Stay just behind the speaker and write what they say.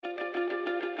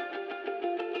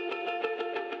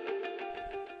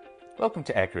Welcome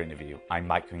to Aircrew Interview. I'm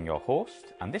Mike King, your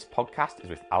host, and this podcast is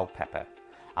with Al Pepper.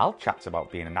 Al chats about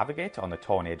being a navigator on the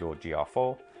Tornado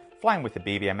GR4, flying with the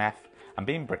BBMF, and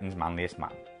being Britain's manliest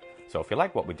man. So if you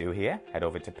like what we do here, head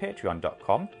over to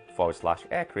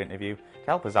patreon.com/Aircrew Interview to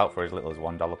help us out for as little as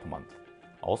 $1 per month.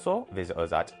 Also, visit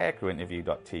us at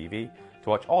aircrewinterview.tv to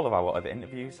watch all of our other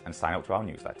interviews and sign up to our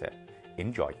newsletter.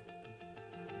 Enjoy.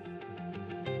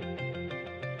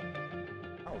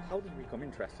 How did you become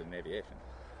interested in aviation?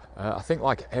 I think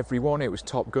like everyone, it was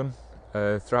Top Gun.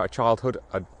 Throughout childhood,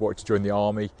 I wanted to join the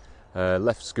army,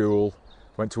 left school,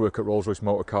 went to work at Rolls-Royce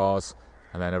Motor Cars,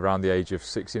 and then around the age of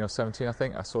 16 or 17, I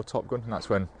think, I saw Top Gun, and that's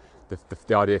when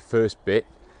the idea first bit.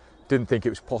 Didn't think it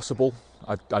was possible.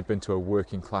 I'd been to a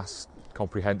working class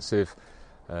comprehensive,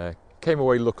 came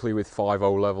away luckily with 5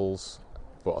 O-levels,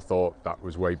 but I thought that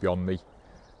was way beyond me.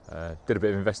 Did a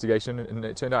bit of investigation, and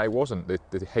it turned out it wasn't. The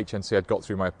HNC had got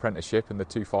through my apprenticeship, and the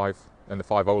 2.5 and the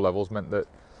 5 O-levels meant that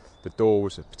the door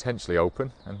was potentially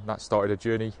open, and that started a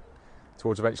journey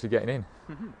towards eventually getting in.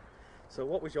 So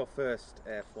what was your first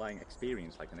flying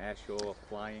experience, like an air show,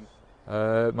 flying?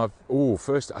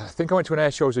 First, I think I went to an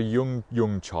air show as a young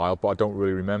child, but I don't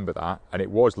really remember that. And it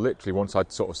was literally once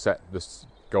I'd sort of set this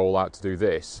goal out to do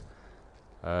this,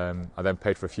 I then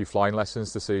paid for a few flying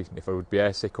lessons to see if I would be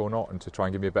airsick or not, and to try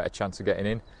and give me a better chance of getting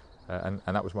in. And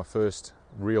that was my first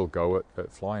real go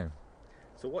at flying.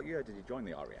 So what year did you join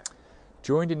the RAF?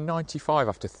 Joined in '95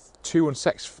 after 2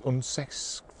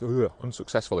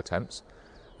 unsuccessful attempts.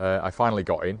 I finally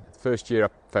got in. The first year I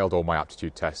failed all my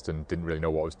aptitude tests and didn't really know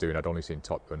what I was doing. I'd only seen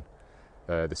Top Gun.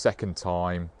 The second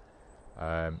time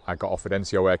I got offered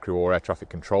NCO aircrew or air traffic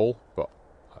control, but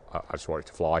I just wanted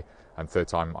to fly. And third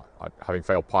time, having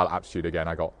failed pilot aptitude again,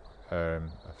 I got a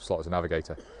slot as a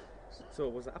navigator. So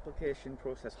was the application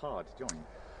process hard to join?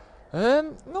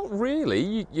 Not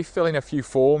really. You fill in a few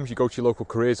forms, you go to your local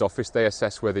careers office, they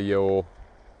assess whether you're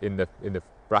in the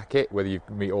bracket, whether you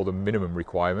meet all the minimum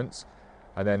requirements.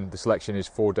 And then the selection is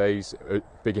 4 days.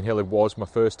 Biggin Hill was my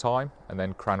first time, and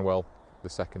then Cranwell the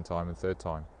second time and third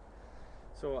time.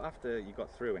 So after you got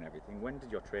through and everything, when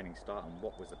did your training start and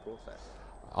what was the process?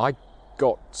 I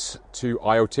got to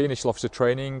IOT, Initial Officer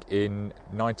Training, in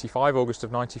August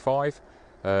of 95.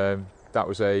 That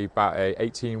was about a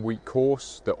 18-week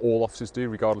course that all officers do,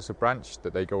 regardless of branch,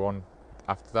 that they go on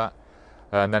after that.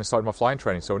 And then I started my flying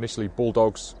training. So initially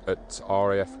Bulldogs at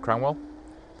RAF Cranwell,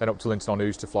 then up to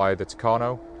Linton-on-Ouse to fly the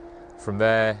Tucano. From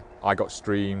there, I got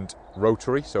streamed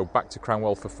rotary, so back to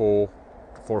Cranwell for four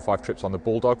or five trips on the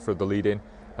Bulldog for the lead-in,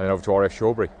 and then over to RAF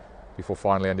Shawbury, before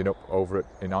finally ending up over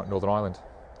in Northern Ireland.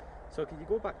 So can you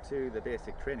go back to the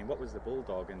basic training? What was the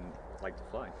Bulldog and like to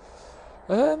fly?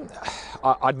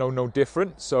 I know no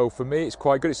different. So for me, it's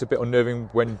quite good. It's a bit unnerving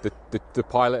when the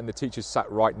pilot and the teachers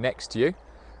sat right next to you.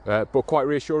 But quite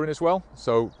reassuring as well,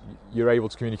 so you're able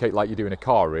to communicate like you do in a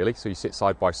car, really, so you sit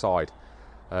side by side.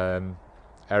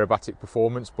 Aerobatic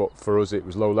performance, but for us it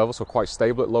was low level, so quite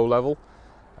stable at low level.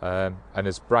 And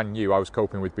as brand new, I was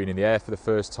coping with being in the air for the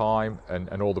first time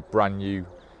and all the brand new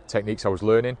techniques I was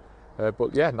learning.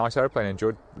 But yeah, nice aeroplane,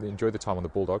 enjoyed the time on the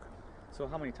Bulldog. So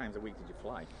how many times a week did you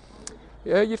fly?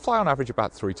 Yeah, you'd fly on average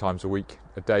about 3 times a week,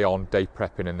 a day on, day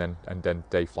prepping and then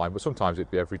day flying, but sometimes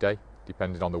it'd be every day,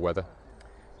 depending on the weather.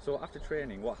 So after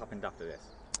training, what happened after this?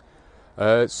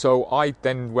 So I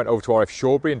then went over to RAF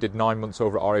Shawbury and did 9 months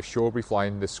over at RAF Shawbury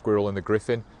flying the Squirrel and the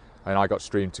Griffin, and I got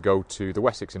streamed to go to the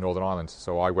Wessex in Northern Ireland.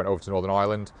 So I went over to Northern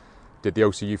Ireland, did the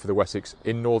OCU for the Wessex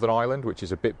in Northern Ireland, which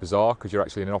is a bit bizarre because you're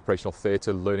actually in an operational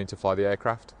theatre learning to fly the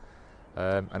aircraft.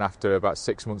 And after about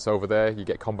 6 months over there, you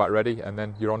get combat ready and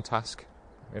then you're on task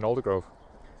in Aldergrove.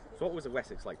 So what was the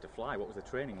Wessex like to fly? What was the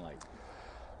training like?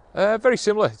 Very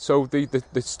similar. So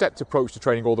the stepped approach to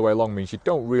training all the way along means you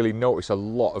don't really notice a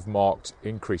lot of marked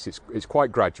increase. It's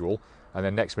quite gradual, and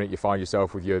then next minute you find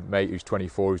yourself with your mate who's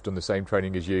 24 who's done the same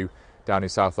training as you down in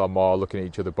South Armagh, looking at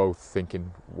each other both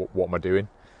thinking, what am I doing?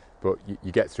 But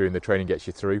you get through and the training gets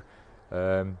you through.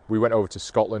 We went over to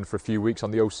Scotland for a few weeks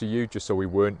on the OCU just so we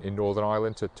weren't in Northern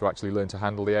Ireland to actually learn to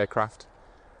handle the aircraft,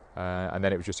 and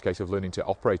then it was just a case of learning to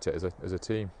operate it as a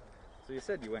team. So you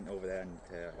said you went over there and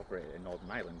operated in Northern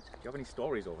Ireland. Do you have any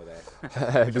stories over there?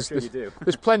 I'm sure you do.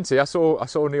 There's plenty. I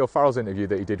saw Neil Farrell's interview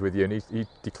that he did with you, and he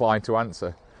declined to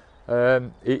answer.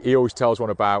 He always tells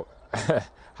one about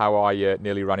how I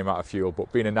nearly ran him out of fuel,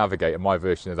 but being a navigator, my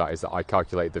version of that is that I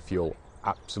calculated the fuel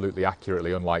absolutely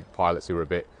accurately, unlike pilots who are a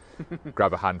bit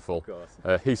grab a handful.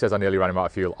 He says I nearly ran him out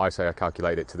of fuel. I say I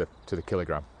calculated it to the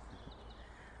kilogram.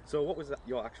 So what was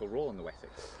your actual role in the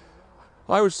Wessex?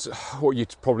 I was what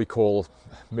you'd probably call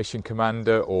mission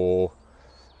commander,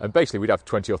 and basically we'd have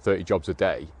 20 or 30 jobs a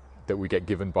day, that we get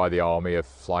given by the army of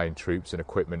flying troops and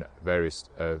equipment,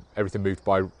 everything moved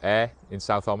by air in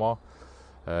South Armagh.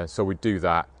 So we'd do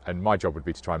that, and my job would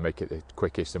be to try and make it the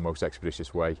quickest and most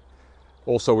expeditious way.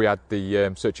 Also, we had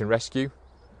the search and rescue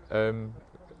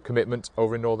commitment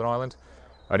over in Northern Ireland,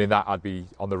 and in that I'd be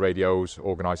on the radios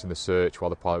organising the search while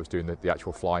the pilot was doing the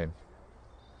actual flying.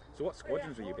 So what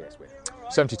squadrons were you based with?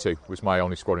 72 was my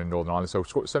only squadron in Northern Ireland, so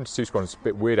 72 squadron's a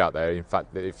bit weird out there. In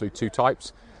fact, it flew two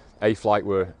types. A flight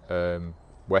were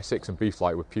Wessex and B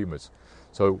flight were Pumas.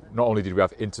 So not only did we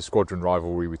have inter-squadron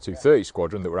rivalry with 230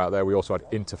 Squadron that were out there, we also had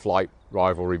inter-flight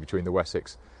rivalry between the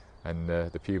Wessex and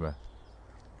the Puma.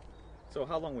 So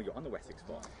how long were you on the Wessex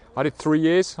for? I did 3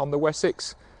 years on the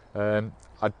Wessex.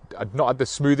 I'd not had the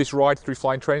smoothest ride through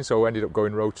flying training, so I ended up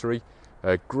going rotary.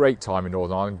 Great time in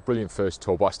Northern Ireland, brilliant first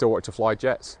tour, but I still wanted to fly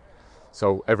jets.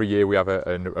 So every year we have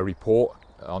a report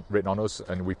written on us,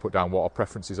 and we put down what our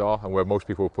preferences are, and where most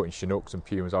people were putting Chinooks and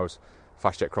Pumas, I was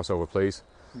fast jet crossover, please.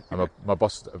 And my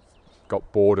boss got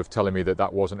bored of telling me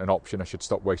that wasn't an option, I should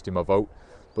stop wasting my vote.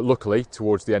 But luckily,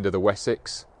 towards the end of the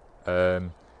Wessex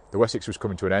was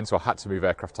coming to an end, so I had to move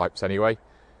aircraft types anyway,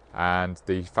 and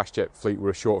the fast jet fleet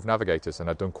were short of navigators, and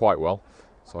I'd done quite well,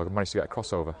 so I managed to get a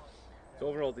crossover. So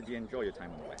overall, did you enjoy your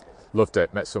time on the Wessex? Loved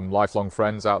it, met some lifelong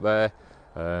friends out there,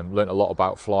 learnt a lot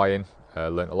about flying,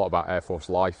 learnt a lot about Air Force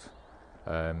life.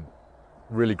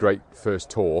 Really great first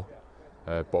tour,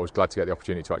 but I was glad to get the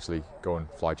opportunity to actually go and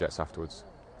fly jets afterwards.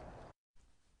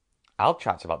 Al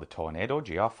chats about the Tornado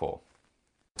GR4.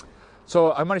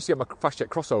 So I managed to get my fast jet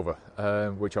crossover,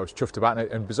 which I was chuffed about,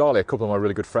 and bizarrely a couple of my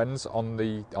really good friends on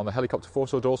the helicopter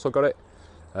force had also got it.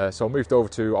 So I moved over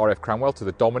to RF Cranwell to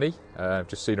the Domini,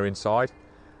 just seen her inside,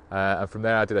 and from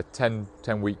there I did a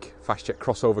 10-week fast jet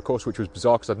crossover course, which was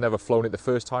bizarre because I'd never flown it the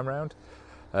first time round.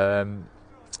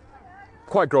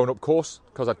 Quite a grown-up course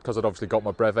because I'd obviously got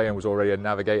my brevet and was already a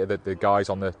navigator. The guys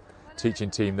on the teaching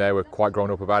team there were quite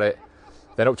grown up about it.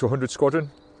 Then up to 100 Squadron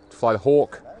to fly the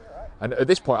Hawk. And at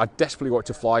this point, I desperately wanted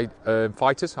to fly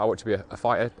fighters. I wanted to be a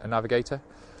fighter, a navigator.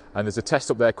 And there's a test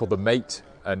up there called the Mate,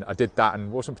 and I did that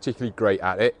and wasn't particularly great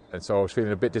at it. And so I was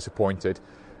feeling a bit disappointed.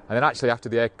 And then actually after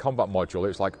the air combat module, it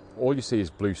was like all you see is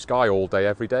blue sky all day,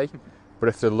 every day. But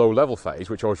after the low-level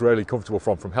phase, which I was really comfortable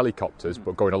from helicopters,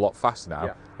 but going a lot faster now,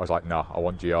 I was like, nah, I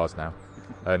want GRs now,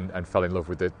 and fell in love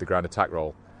with the ground attack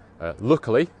role.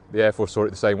 Luckily, the Air Force saw it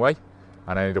the same way,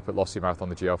 and I ended up at Lossiemouth on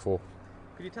the GR4.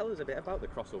 Could you tell us a bit about the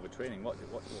crossover training? What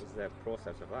was the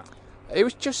process of that? It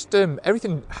was just,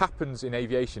 everything happens in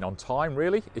aviation on time,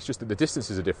 really. It's just that the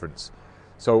distances are different.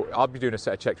 So I'd be doing a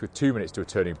set of checks with 2 minutes to a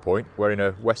turning point, where in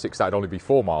a Wessex that'd only be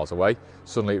 4 miles away.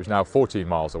 Suddenly it was now 14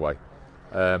 miles away.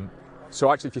 So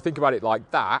actually, if you think about it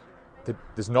like that,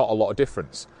 there's not a lot of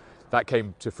difference. That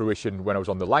came to fruition when I was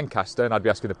on the Lancaster, and I'd be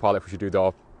asking the pilot if we should do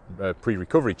our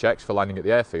pre-recovery checks for landing at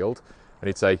the airfield, and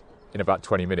he'd say, in about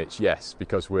 20 minutes, yes,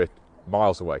 because we're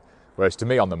miles away. Whereas to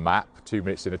me on the map, 2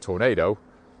 minutes in a Tornado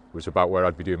was about where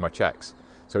I'd be doing my checks.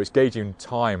 So it's gauging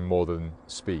time more than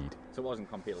speed. So it wasn't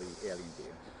completely alien to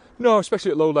you? No,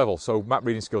 especially at low level. So map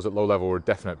reading skills at low level were a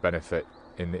definite benefit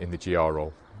in the GR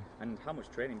role. And how much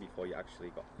training before you actually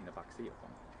got in the back seat of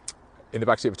one? In the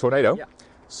back seat of a Tornado? Yeah.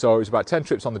 So it was about 10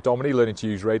 trips on the Domini, learning to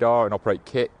use radar and operate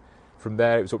kit. From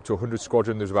there, it was up to 100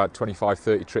 Squadron. There was about 25,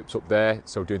 30 trips up there,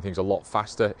 so doing things a lot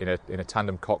faster in a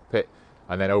tandem cockpit.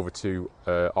 And then over to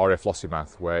RF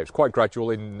Lossiemouth, where it was quite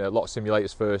gradual in a lot of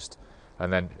simulators first,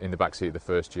 and then in the back seat of the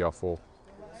first GR4.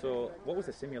 So what was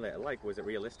the simulator like? Was it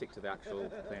realistic to the actual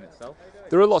plane itself?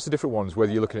 There are lots of different ones,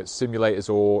 whether you're looking at simulators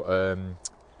or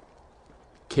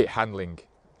kit handling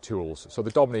tools. So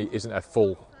the Domini isn't a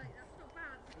full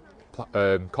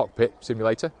cockpit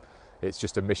simulator, it's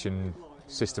just a mission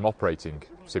system operating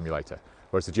simulator.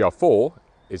 Whereas the GR4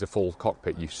 is a full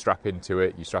cockpit. You strap into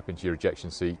it, you strap into your ejection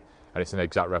seat, and it's an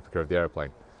exact replica of the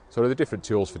aeroplane. So there are different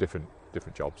tools for different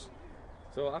jobs.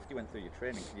 So after you went through your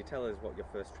training, could you tell us what your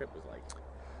first trip was like?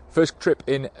 First trip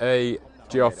in a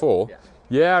GR4?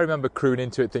 Yeah, I remember crewing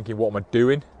into it thinking, what am I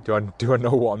doing? Do I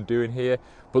know what I'm doing here?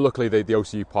 But luckily the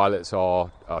OCU pilots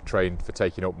are trained for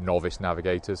taking up novice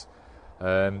navigators.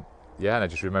 And I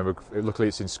just remember, luckily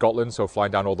it's in Scotland, so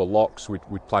flying down all the locks,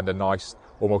 we'd planned a nice,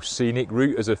 almost scenic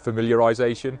route as a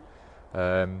familiarisation.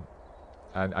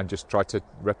 And just try to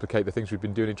replicate the things we've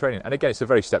been doing in training. And again, it's a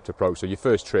very stepped approach. So your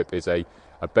first trip is a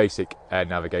basic air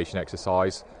navigation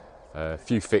exercise,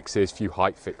 few fixes, few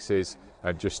height fixes,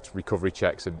 and just recovery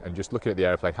checks and just looking at the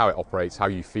airplane, how it operates, how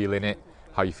you feel in it,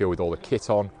 how you feel with all the kit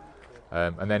on.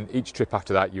 And then each trip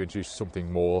after that, you introduce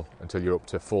something more until you're up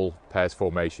to full pairs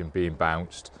formation, being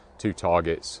bounced, 2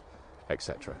 targets,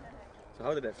 etc. So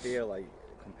how did it feel like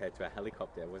compared to a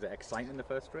helicopter? Was it exciting the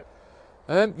first trip?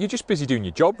 You're just busy doing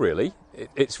your job, really.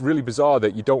 It's really bizarre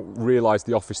that you don't realise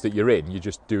the office that you're in. You're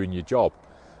just doing your job.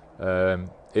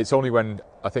 It's only when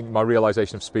I think my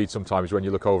realisation of speed sometimes is when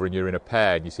you look over and you're in a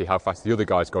pair and you see how fast the other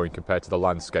guy's going compared to the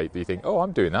landscape that you think, oh,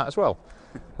 I'm doing that as well.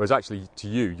 Whereas actually to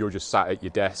you, you're just sat at your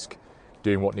desk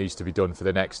doing what needs to be done for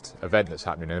the next event that's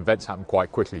happening. And events happen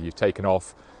quite quickly. You've taken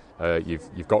off,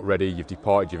 you've got ready, you've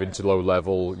departed, you've into low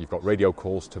level, you've got radio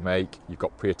calls to make, you've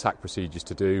got pre-attack procedures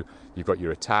to do, you've got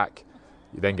your attack.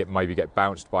 You then maybe get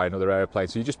bounced by another aeroplane,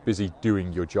 so you're just busy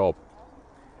doing your job.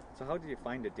 So how did you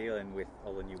find it dealing with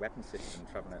all the new weapon systems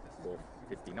travelling at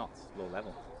 450 knots, low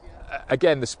level?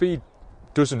 Again, the speed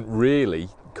doesn't really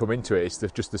come into it. It's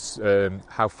just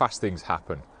how fast things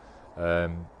happen.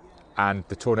 And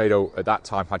the Tornado at that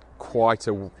time had quite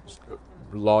a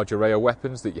large array of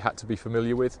weapons that you had to be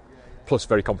familiar with, plus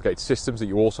very complicated systems that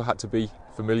you also had to be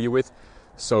familiar with.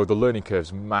 So the learning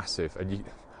curve's massive, and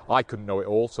I couldn't know it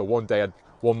all. So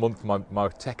one month my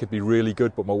tech would be really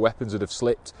good, but my weapons would have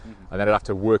slipped, and then I'd have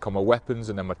to work on my weapons,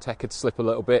 and then my tech would slip a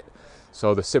little bit.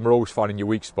 So the sim are always finding your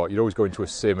weak spot. You'd always go into a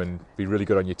sim and be really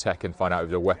good on your tech and find out it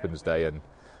was a weapons day, and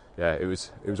yeah, it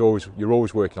was always, you're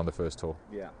always working on the first tour.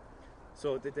 Yeah.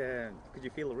 So could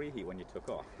you feel the reheat when you took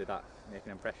off? Did that make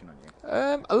an impression on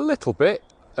you? A little bit.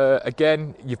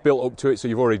 Again, you've built up to it, so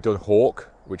you've already done Hawk,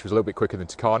 which was a little bit quicker than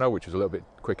Tucano, which was a little bit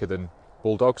quicker than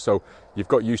Bulldog, so you've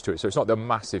got used to it. So it's not the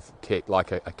massive kick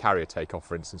like a carrier takeoff,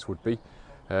 for instance, would be.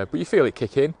 But you feel it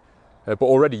kick in. But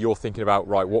already you're thinking about,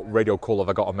 right, what radio call have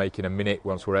I got to make in a minute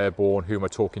once we're airborne? Who am I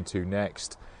talking to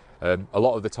next? A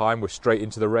lot of the time we're straight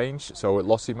into the range. So at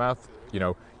Lossiemouth,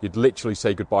 you'd literally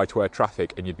say goodbye to air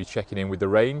traffic and you'd be checking in with the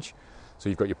range. So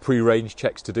you've got your pre-range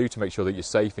checks to do to make sure that you're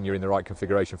safe and you're in the right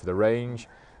configuration for the range.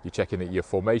 You're checking that your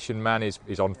formation man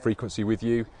is on frequency with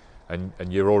you, and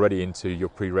you're already into your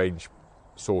pre-range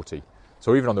sortie.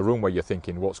 So even on the runway you're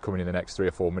thinking what's coming in the next 3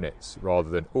 or 4 minutes rather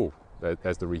than,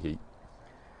 there's the reheat.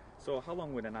 So how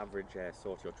long would an average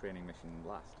sortie or training mission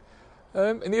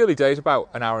last? In the early days, about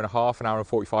an hour and a half, an hour and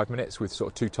 45 minutes with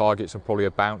sort of 2 targets and probably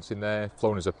a bounce in there,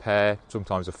 flown as a pair,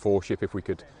 sometimes a 4-ship if we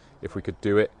could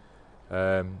do it,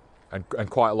 and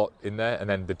quite a lot in there. And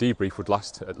then the debrief would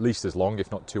last at least as long,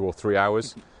 if not 2 or 3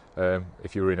 hours,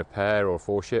 if you were in a pair or a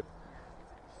 4-ship.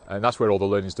 And that's where all the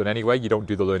learning's done anyway. You don't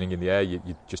do the learning in the air,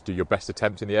 you just do your best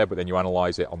attempt in the air, but then you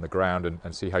analyse it on the ground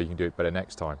and see how you can do it better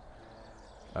next time.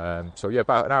 So yeah,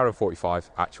 about an hour and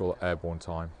 45 actual airborne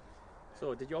time.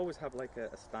 So did you always have like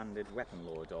a standard weapon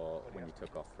load, or when you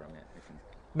took off from a mission?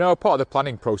 No, part of the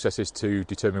planning process is to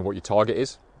determine what your target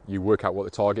is. You work out what the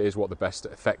target is, what the best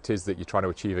effect is that you're trying to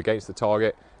achieve against the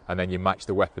target, and then you match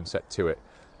the weapon set to it.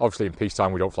 Obviously in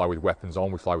peacetime we don't fly with weapons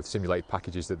on, we fly with simulated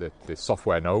packages that the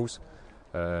software knows.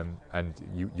 And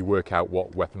you work out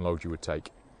what weapon load you would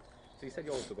take. So you said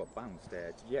you also got bounced.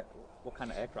 What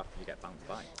kind of aircraft did you get bounced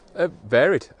by?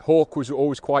 Varied. Hawk was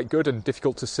always quite good and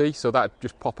difficult to see, so that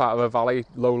just pop out of a valley,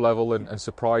 low level, and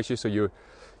surprise you. So you're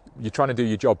trying to do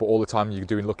your job, but all the time you're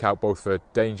doing lookout both for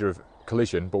danger of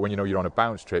collision, but when you're on a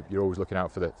bounce trip, you're always looking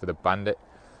out for the bandit.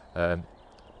 And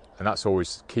that's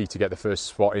always key to get the first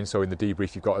spot in. So in the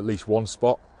debrief you've got at least one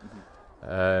spot.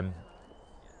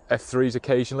 F3s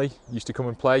occasionally used to come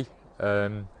and play,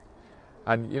 and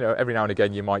every now and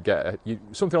again you might get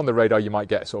something on the radar. You might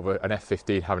get sort of an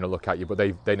F-15 having a look at you, but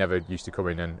they never used to come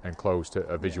in and close to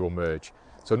a visual merge.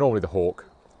 So normally the Hawk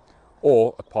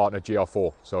or a partner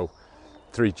GR4. So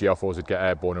 3 GR4s would get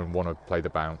airborne and 1 would play the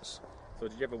bounce. So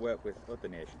did you ever work with other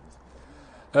nations?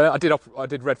 I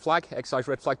did Red Flag, exercise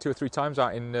Red Flag 2 or 3 times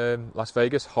out in Las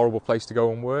Vegas. Horrible place to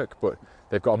go and work, but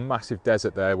they've got a massive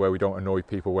desert there where we don't annoy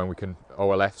people when we can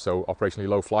OLF, so operationally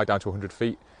low fly down to 100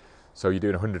 feet. So you're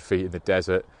doing 100 feet in the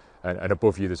desert, and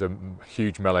above you there's a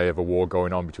huge melee of a war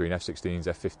going on between F-16s,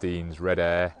 F-15s, Red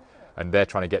Air, and they're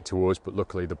trying to get to us, but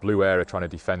luckily the Blue Air are trying to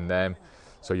defend them.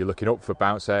 So you're looking up for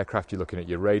bounce aircraft, you're looking at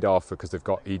your radar because they've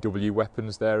got EW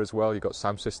weapons there as well, you've got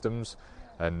SAM systems.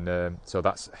 And so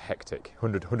that's hectic.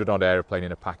 100 odd aeroplane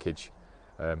in a package.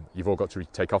 You've all got to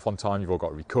take off on time. You've all got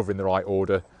to recover in the right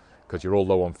order because you're all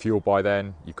low on fuel by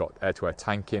then. You've got air-to-air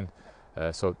tanking.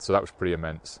 So that was pretty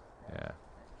immense. Yeah.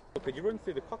 Could you run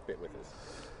through the cockpit with us?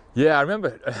 Yeah, I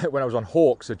remember when I was on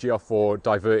Hawks, a GR4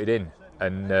 diverted in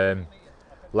and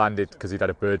landed because he'd had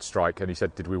a bird strike, and he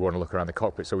said, "Did we want to look around the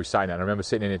cockpit?" So we sat in it. And I remember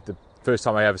sitting in it the first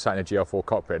time I ever sat in a GR4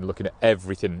 cockpit and looking at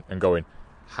everything and going,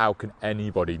 how can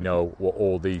anybody know what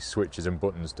all these switches and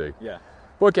buttons do? Yeah.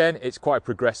 But again, it's quite a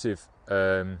progressive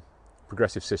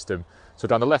system. So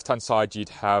down the left-hand side, you'd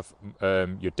have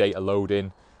your data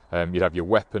loading, you'd have your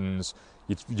weapons.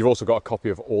 You've also got a copy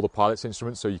of all the pilot's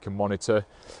instruments, so you can monitor.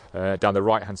 Down the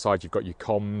right-hand side, you've got your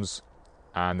comms,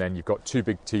 and then you've got two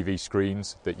big TV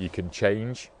screens that you can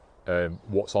change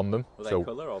what's on them. Were they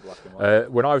colour or black and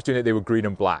white? When I was doing it, they were green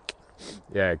and black.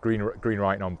 Yeah, green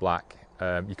writing on black.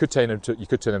 You could turn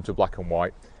them to black and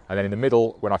white. And then in the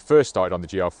middle, when I first started on the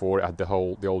GR4, it had the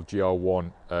old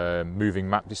GR1 moving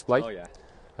map display. Oh yeah.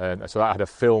 So that had a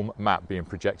film map being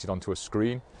projected onto a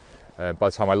screen. By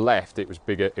the time I left, it was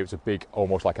bigger. It was a big,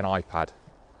 almost like an iPad,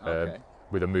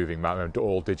 with a moving map, and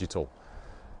all digital.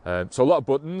 So a lot of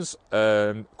buttons,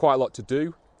 quite a lot to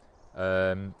do.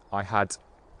 I had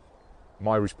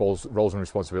my roles and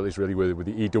responsibilities really with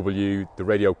the EW, the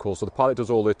radio call. So the pilot does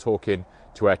all the talking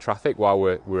to air traffic while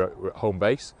we're at home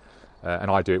base,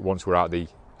 and I do it once we're out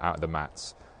of the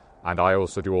mats. And I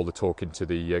also do all the talking to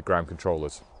the ground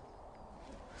controllers.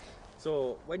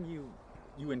 So when you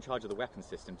in charge of the weapon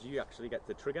system, do you actually get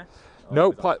the trigger?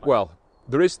 No, well,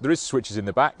 there is switches in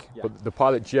the back, yeah. But the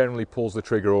pilot generally pulls the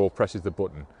trigger or presses the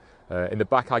button. In the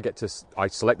back, I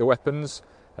select the weapons.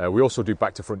 We also do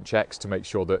back to front checks to make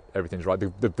sure that everything's right.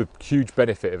 The huge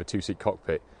benefit of a two-seat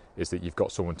cockpit is that you've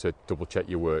got someone to double check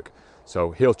your work.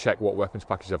 So he'll check what weapons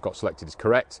package I've got selected is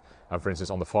correct, and for instance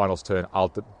on the finals turn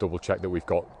I'll double check that we've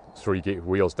got 3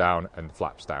 wheels down and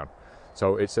flaps down.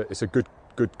 So it's a good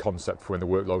concept for when the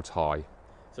workload's high.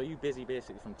 So are you busy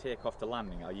basically from takeoff to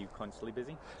landing? Are you constantly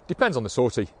busy? Depends on the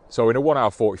sortie. So in a 1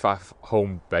 hour 45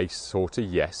 home base sortie,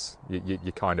 yes, you're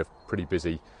kind of pretty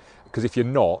busy, because if you're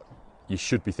not, you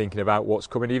should be thinking about what's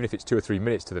coming. Even if it's 2 or 3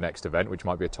 minutes to the next event, which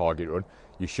might be a target run,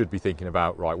 you should be thinking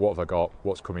about, right, what have I got,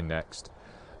 what's coming next.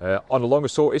 On a longer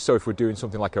sortie, so if we're doing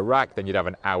something like Iraq, then you'd have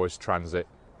an hour's transit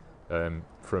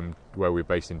from where we're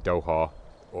based in Doha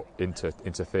into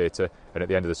theatre, and at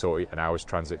the end of the sortie, an hour's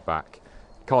transit back.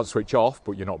 Can't switch off,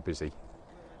 but you're not busy.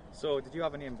 So did you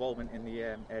have any involvement in the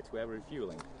air-to-air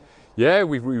refuelling? Yeah,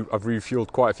 I've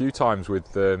refueled quite a few times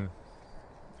with,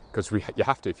 because you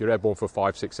have to. If you're airborne for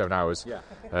 5, 6, 7 hours,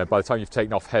 yeah. By the time you've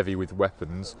taken off heavy with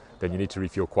weapons, then you need to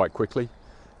refuel quite quickly.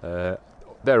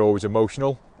 They're always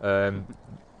emotional. A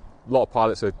lot of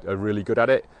pilots are really good at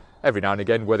it. Every now and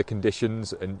again, weather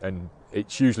conditions, and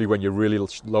it's usually when you're really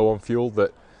low on fuel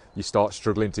that you start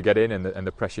struggling to get in and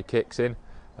the pressure kicks in.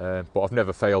 But I've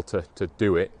never failed to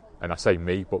do it, and I say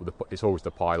me, but it's always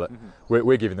the pilot. Mm-hmm.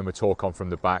 We're giving them a talk on from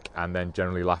the back and then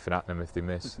generally laughing at them if they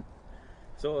miss.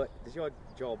 So does your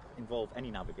job involve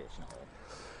any navigation at all?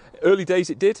 Early days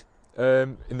it did.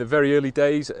 In the very early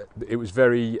days it was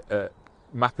very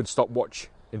map and stopwatch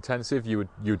intensive. You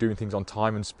were doing things on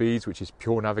time and speeds, which is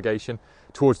pure navigation.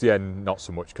 Towards the end, not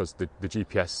so much, because the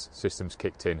GPS systems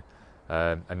kicked in,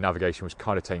 and navigation was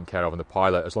kind of taken care of, and the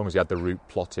pilot, as long as he had the route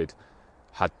plotted,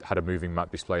 had a moving map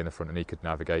display in the front, and he could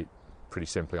navigate pretty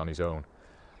simply on his own.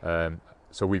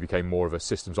 So we became more of a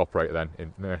systems operator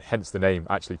then, hence the name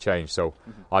actually changed. So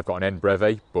I've got an N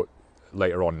brevet, but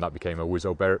later on that became a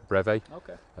WISO brevet,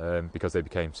 because they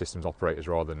became systems operators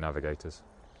rather than navigators.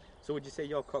 So would you say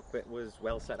your cockpit was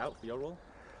well set out for your role?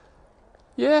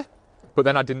 Yeah, but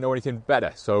then I didn't know anything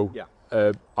better, so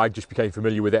I just became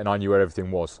familiar with it and I knew where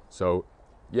everything was. So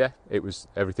yeah,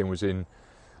 everything was in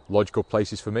logical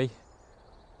places for me.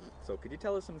 So could you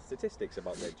tell us some statistics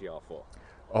about the GR4?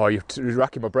 Oh, you're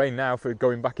racking my brain now for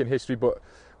going back in history, but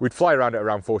we'd fly around at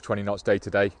around 420 knots day to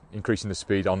day, increasing the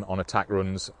speed on attack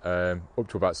runs, up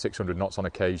to about 600 knots on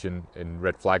occasion. In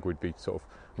red flag, we'd be sort of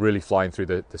really flying through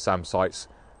the SAM sites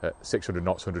at 600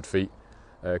 knots, 100 feet.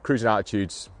 Cruising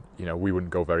altitudes, we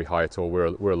wouldn't go very high at all. We're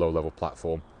a low-level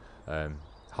platform.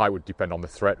 Height would depend on the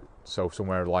threat, so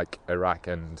somewhere like Iraq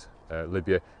and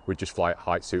Libya, we'd just fly at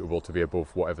height suitable to be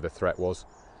above whatever the threat was.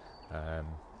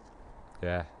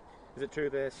 Yeah. Is it true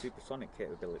the supersonic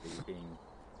capability is being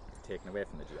taken away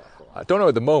from the GR4? I don't know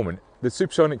at the moment. The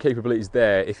supersonic capability is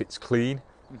there if it's clean,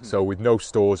 so with no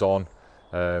stores on,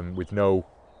 with no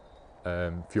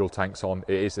fuel tanks on.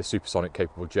 It is a supersonic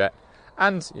capable jet,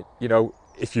 and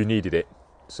if you needed it.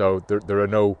 So there are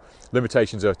no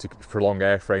limitations to prolong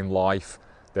airframe life.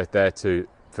 They're there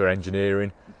for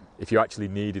engineering. If you actually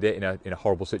needed it in a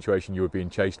horrible situation, you were being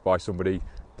chased by somebody,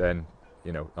 then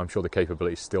I'm sure the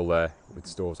capability is still there with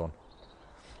stores on.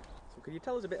 So could you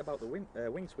tell us a bit about the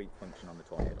wing sweep function on the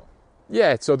Tornado?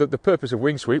 Yeah, so the purpose of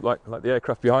wing sweep, like the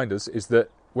aircraft behind us, is that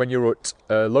when you're at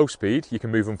low speed, you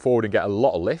can move them forward and get a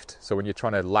lot of lift. So when you're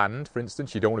trying to land, for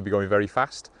instance, you don't want to be going very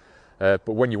fast. But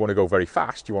when you want to go very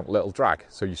fast, you want little drag,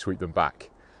 so you sweep them back.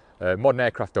 Modern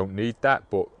aircraft don't need that,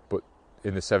 but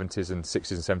in the 70s and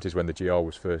 60s and 70s when the GR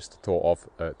was first thought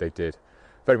of, they did.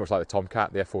 Very much like the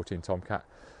Tomcat, the F-14 Tomcat.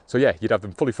 So yeah, you'd have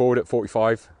them fully forward at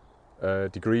 45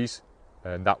 degrees,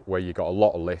 and that way you got a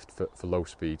lot of lift for low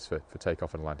speeds for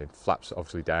takeoff and landing. Flaps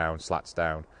obviously down, slats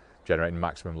down, generating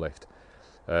maximum lift.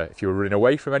 If you were running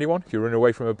away from anyone, if you were running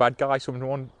away from a bad guy,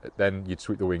 someone, then you'd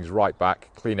sweep the wings right back,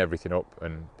 clean everything up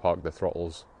and park the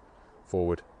throttles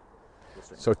forward.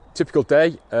 So typical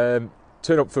day,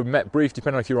 turn up for Met Brief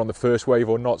depending on if you're on the first wave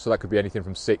or not, so that could be anything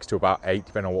from 6 to about 8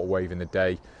 depending on what wave in the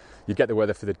day. You'd get the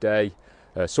weather for the day.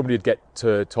 Somebody would get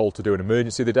told to do an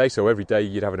emergency of the day, so every day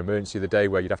you'd have an emergency of the day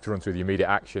where you'd have to run through the immediate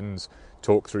actions,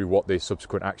 talk through what the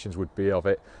subsequent actions would be of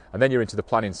it, and then you're into the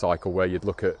planning cycle where you'd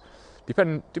look at,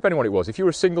 depending on what it was. If you were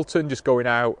a singleton just going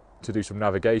out to do some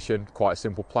navigation, quite a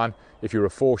simple plan. If you're a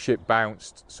 4-ship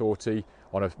bounced sortie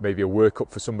on maybe a workup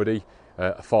for somebody,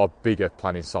 a far bigger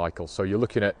planning cycle. So you're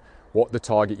looking at what the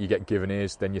target you get given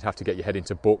is, then you'd have to get your head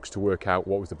into books to work out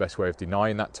what was the best way of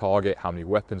denying that target, how many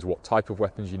weapons, what type of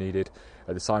weapons you needed.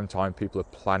 At the same time, people are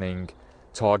planning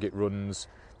target runs,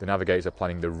 the navigators are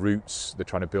planning the routes, they're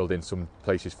trying to build in some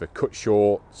places for cut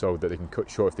short so that they can cut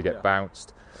short if they get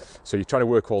bounced. So you're trying to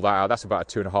work all that out. That's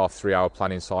about a 2.5, 3 hour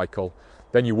planning cycle.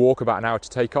 Then you walk about an hour to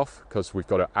take off because we've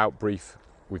got to out brief,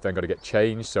 we've then got to get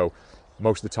changed. So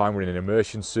most of the time we're in an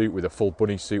immersion suit with a full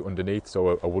bunny suit underneath,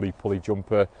 so a woolly pulley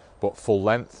jumper but full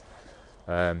length,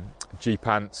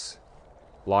 G-pants,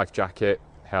 life jacket,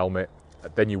 helmet.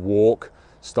 Then you walk,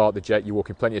 start the jet, you walk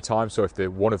in plenty of time, so if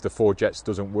one of the 4 jets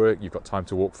doesn't work, you've got time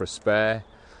to walk for a spare,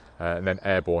 and then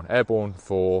airborne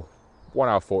for 1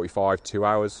 hour 45, 2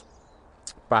 hours,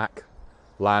 back,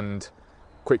 land,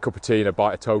 quick cup of tea and a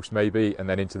bite of toast maybe, and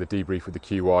then into the debrief with the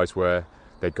QYs where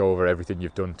they go over everything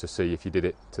you've done to see if you did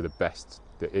it to the best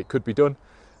that it could be done,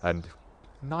 and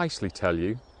nicely tell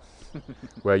you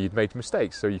where you'd made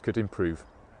mistakes so you could improve.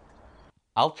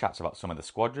 Al chats about some of the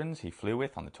squadrons he flew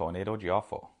with on the Tornado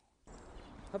GR4.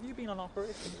 Have you been on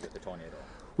operations with the Tornado?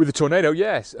 With the Tornado,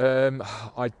 yes.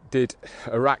 I did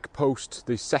Iraq post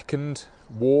the second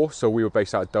war, so we were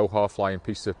based out of Doha flying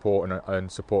peace support and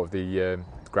support of the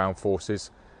ground forces.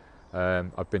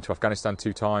 I've been to Afghanistan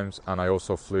 2 times, and I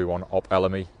also flew on Op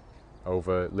Elami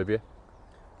over Libya.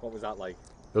 What was that like?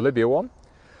 The Libya one?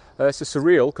 It's a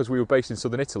surreal because we were based in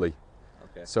southern Italy.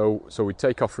 Okay. So we'd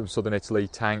take off from southern Italy,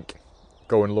 tank,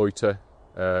 go and loiter,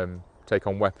 take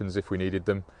on weapons if we needed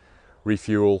them,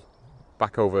 refuel,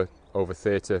 back over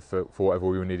theatre for whatever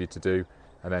we needed to do,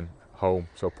 and then home.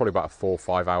 So probably about a 4 or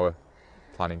 5 hour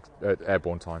planning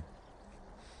airborne time.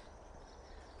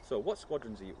 So what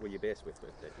squadrons were you based with the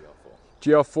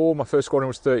GR4? GR4, my first squadron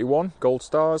was 31, Gold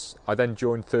Stars. I then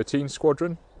joined 13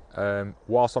 Squadron,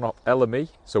 whilst on Op Elami.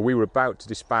 So we were about to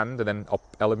disband, and then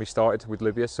Op Elami started with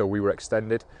Libya, so we were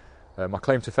extended. My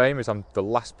claim to fame is I'm the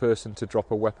last person to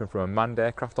drop a weapon from a manned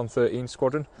aircraft on 13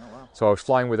 Squadron. Oh, wow. So I was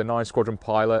flying with a 9 Squadron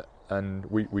pilot, and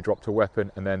we dropped a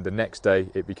weapon, and then the next day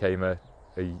it became it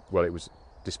was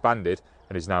disbanded,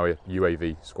 and is now a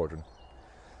UAV squadron.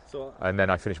 So, and then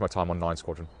I finished my time on 9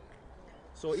 Squadron.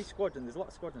 So each squadron, there's a lot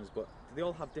of squadrons, but do they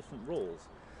all have different roles?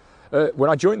 When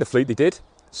I joined the fleet, they did.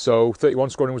 So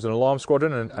 31 Squadron was an alarm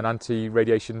squadron and an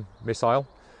anti-radiation missile.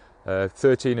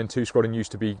 13 and 2 Squadron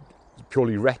used to be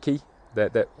purely recce.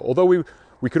 Although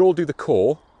we could all do the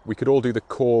core,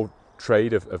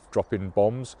 trade of dropping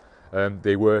bombs.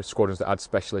 They were squadrons that had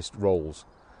specialist roles.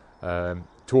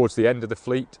 Towards the end of the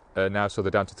fleet now, so they're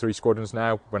down to 3 squadrons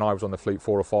now. When I was on the fleet,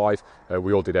 4 or 5,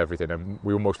 we all did everything, and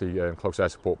we were mostly close air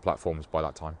support platforms by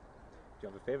that time. Do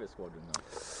you have a favourite squadron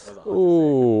though?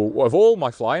 Oh, of all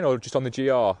my flying, or just on the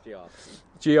GR?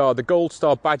 GR, the Gold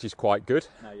Star badge is quite good.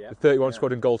 The 31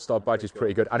 Squadron Gold Star badge is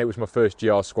pretty good, and it was my first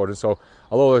GR squadron, so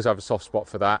I'll always have a soft spot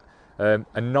for that. And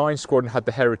 9 Squadron had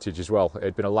the heritage as well. It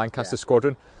had been a Lancaster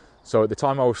squadron, so at the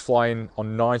time I was flying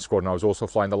on 9 Squadron, I was also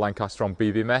flying the Lancaster on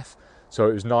BBMF, so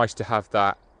it was nice to have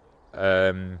that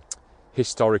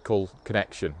historical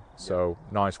connection. So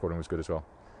 9 Squadron was good as well.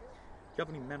 Do you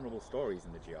have any memorable stories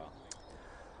in the GR?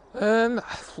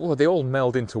 Well, they all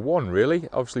meld into one, really.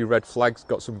 Obviously, Red Flag's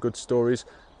got some good stories.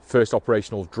 First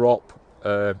operational drop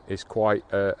is quite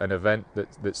an event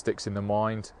that sticks in the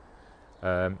mind.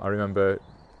 I remember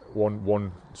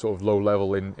one sort of low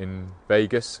level in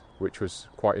Vegas, which was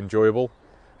quite enjoyable.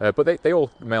 But they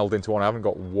all meld into one. I haven't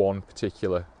got one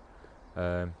particular.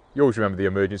 You always remember the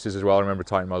emergencies as well. I remember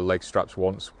tightening my leg straps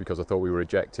once because I thought we were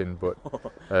ejecting, but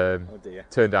oh dear.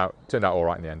 turned out all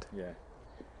right in the end. Yeah.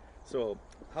 So,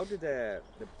 how did the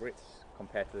Brits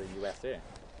compare to the USA?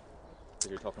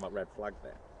 Because you're talking about Red Flag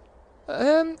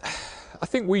there. I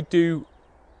think we do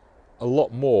a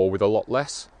lot more with a lot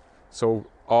less. So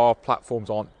our platforms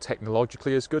aren't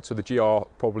technologically as good. So the GR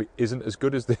probably isn't as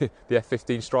good as the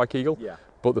F-15 Strike Eagle. Yeah.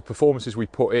 But the performances we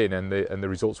put in and the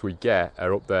results we get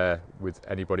are up there with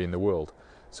anybody in the world.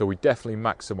 So we definitely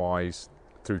maximise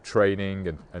through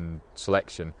training and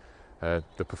selection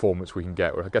the performance we can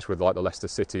get. I guess we're like the Leicester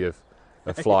City of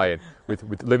of flying.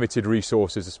 with limited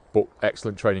resources but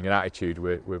excellent training and attitude,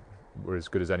 we're as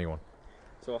good as anyone.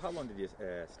 So how long did you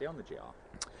stay on the GR?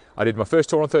 I did my first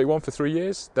tour on 31 for 3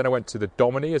 years. Then I went to the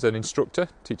Domini as an instructor,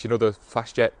 teaching other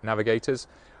fastjet navigators,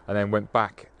 and then went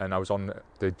back and I was on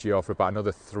the GR for about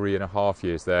another 3.5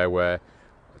 years there, where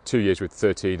 2 years with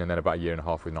 13 and then about a year and a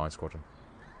half with 9 Squadron.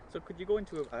 So could you go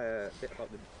into a bit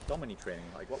about the Domini training?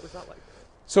 Like, what was that like?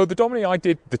 So the Domini, I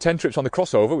did the 10 trips on the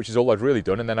crossover, which is all I'd really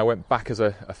done, and then I went back as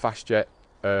a fastjet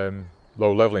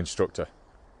low-level instructor.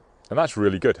 And that's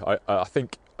really good. I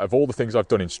think of all the things I've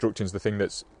done, instructing is the thing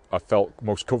that's I felt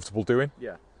most comfortable doing.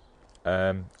 Yeah.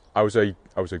 I was a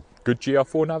good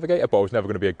GR4 navigator, but I was never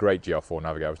going to be a great GR4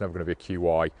 navigator. I was never going to be a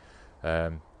QY,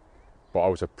 but I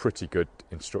was a pretty good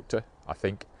instructor, I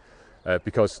think,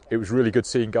 because it was really good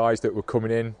seeing guys that were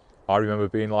coming in. I remember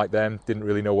being like them, didn't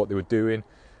really know what they were doing,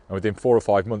 and within 4 or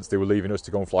 5 months they were leaving us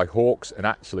to go and fly Hawks, and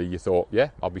actually you thought, yeah,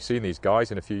 I'll be seeing these guys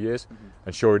in a few years.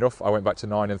 And sure enough, I went back to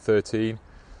 9 and 13.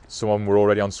 Some of them were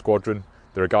already on Squadron.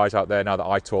 There are guys out there now that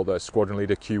I taught that are Squadron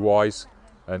Leader QYs,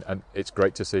 and it's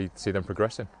great to see them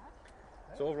progressing.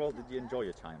 So overall, did you enjoy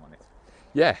your time on it?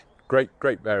 Yeah, great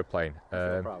aeroplane.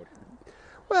 Proud?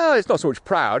 Well, it's not so much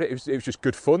proud. It was just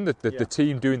good fun. The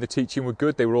team doing the teaching were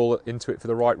good. They were all into it for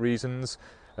the right reasons.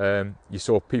 You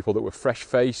saw people that were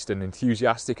fresh-faced and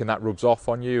enthusiastic, and that rubs off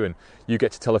on you. And you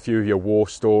get to tell a few of your war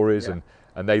stories, and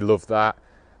they love that.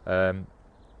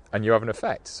 And you have an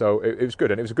effect. So it was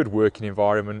good, and it was a good working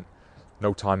environment.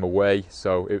 No time away,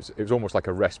 so it was almost like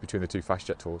a rest between the 2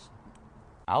 fastjet tours.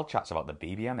 Al chats about the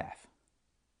BBMF.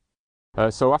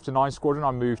 So after 9 Squadron, I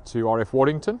moved to RAF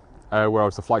Waddington, where I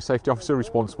was the flight safety officer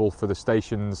responsible for the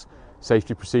station's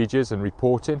safety procedures and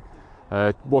reporting.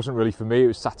 It wasn't really for me. It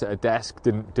was sat at a desk.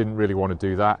 Didn't really want to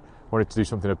do that. Wanted to do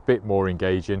something a bit more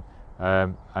engaging,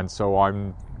 and so I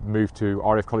moved to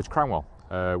RAF College Cranwell,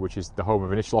 which is the home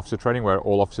of initial officer training, where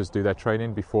all officers do their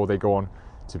training before they go on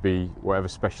to be whatever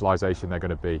specialisation they're going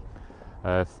to be.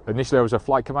 Initially I was a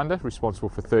flight commander responsible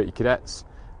for 30 cadets,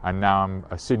 and now I'm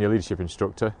a senior leadership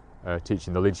instructor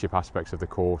teaching the leadership aspects of the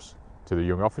course to the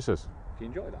young officers. Do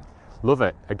you enjoy that? Love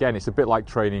it. Again, it's a bit like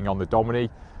training on the Domini.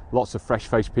 Lots of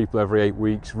fresh-faced people every 8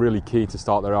 weeks, really keen to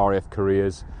start their RAF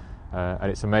careers, and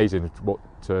it's amazing what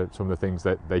some of the things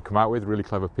that they come out with, really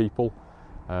clever people,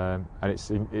 and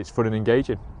it's fun and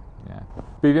engaging. Yeah.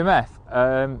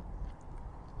 BBMF,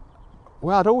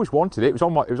 well, I'd always wanted it. It was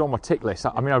on my tick list.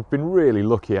 I mean, I've been really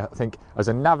lucky. I think as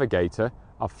a navigator,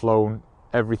 I've flown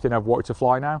everything I've wanted to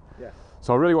fly now. Yeah.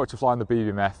 So I really wanted to fly on the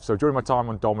BBMF. So during my time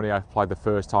on Domini, I applied the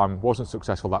first time. Wasn't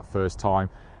successful that first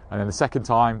time, and then the second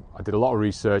time, I did a lot of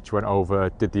research, went over,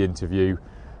 did the interview,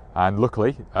 and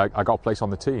luckily, I got a place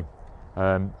on the team.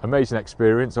 Amazing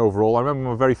experience overall. I remember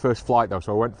my very first flight though.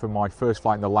 So I went for my first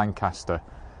flight in the Lancaster,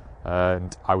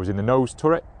 and I was in the nose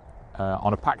turret.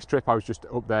 On a PAX trip, I was just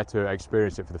up there to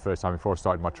experience it for the first time before I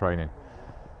started my training.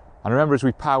 And I remember as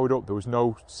we powered up, there was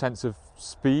no sense of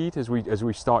speed as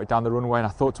we started down the runway, and I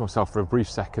thought to myself for a brief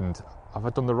second, have I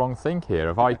done the wrong thing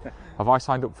here? Have I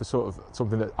signed up for sort of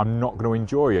something that I'm not going to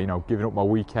enjoy? You know, giving up my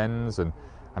weekends and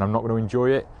I'm not going to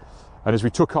enjoy it. And as we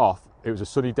took off, it was a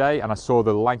sunny day, and I saw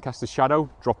the Lancaster shadow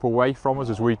drop away from us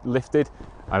as we lifted,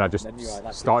 and I just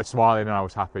started smiling, and I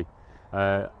was happy.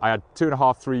 I had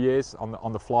 2.5, 3 years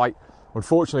on the flight.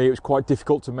 Unfortunately, it was quite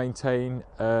difficult to maintain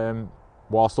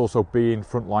whilst also being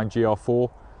frontline GR4.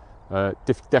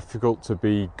 Difficult to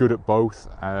be good at both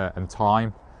and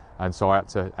time, and so I had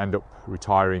to end up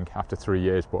retiring after 3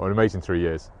 years, but an amazing 3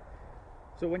 years.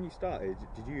 So when you started,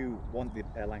 did you want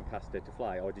the Lancaster to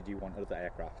fly, or did you want other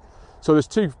aircraft? So there's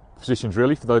 2 positions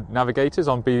really for the navigators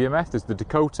on BBMF. There's the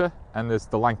Dakota and there's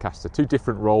the Lancaster, 2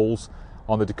 different roles.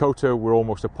 On the Dakota, we're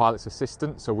almost a pilot's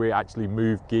assistant, so we actually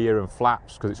move gear and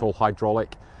flaps because it's all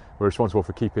hydraulic. We're responsible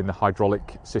for keeping the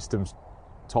hydraulic systems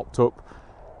topped up,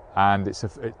 and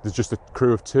there's just a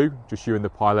crew of 2, just you and the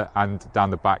pilot, and down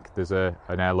the back there's an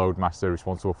air load master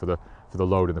responsible for the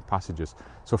load and the passengers.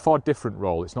 So a far different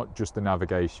role. It's not just the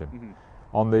navigation. Mm-hmm.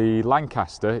 On the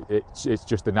Lancaster, it's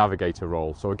just the navigator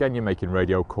role. So again, you're making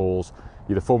radio calls.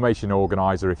 You're the formation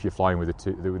organizer if you're flying with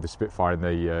the Spitfire and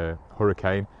the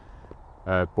Hurricane.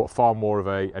 But far more of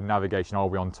a navigation, are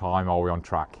we on time, are we on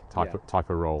track type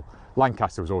of role.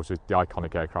 Lancaster was always the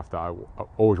iconic aircraft that I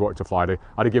always wanted to fly.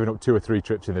 I'd have given up 2 or 3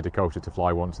 trips in the Dakota to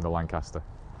fly once in the Lancaster.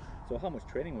 So how much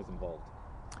training was involved?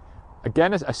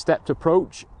 Again, a stepped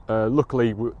approach.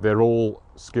 Luckily, they're all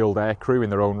skilled air crew in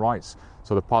their own rights.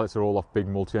 So the pilots are all off big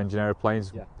multi-engine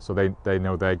airplanes, so they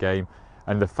know their game.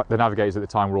 And the navigators at the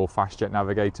time were all fastjet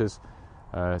navigators.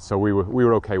 So we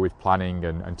were okay with planning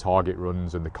and target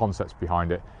runs and the concepts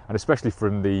behind it, and especially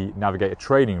from the navigator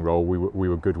training role, we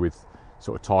were good with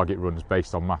sort of target runs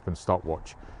based on map and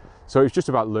stopwatch. So it was just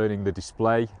about learning the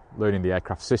display, learning the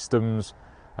aircraft systems,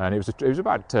 and it was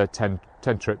about 10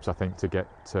 trips, I think, to get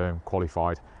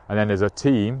qualified. And then as a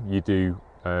team, you do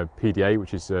PDA,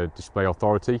 which is Display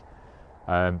Authority,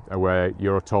 where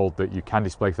you're told that you can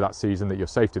display for that season, that you're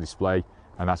safe to display,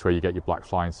 and that's where you get your black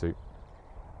flying suit.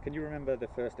 Can you remember the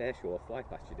first airshow or fly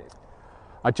past you did?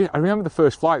 I remember the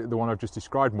first flight, the one I've just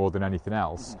described, more than anything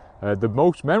else. The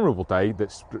most memorable day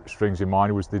that springs in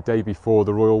mind was the day before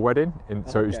the royal wedding.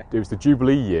 So it was the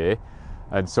Jubilee year,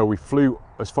 and so we flew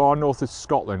as far north as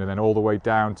Scotland and then all the way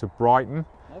down to Brighton,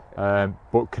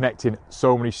 but connecting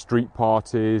so many street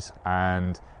parties,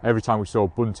 and every time we saw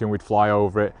bunting we'd fly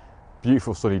over it.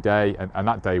 Beautiful sunny day, and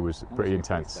that day was pretty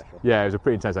intense. Yeah, it was a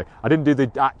pretty intense day. I didn't do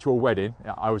the actual wedding.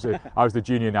 I was the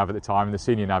junior nav at the time, and the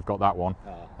senior nav got that one.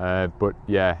 But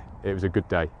yeah, it was a good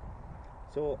day.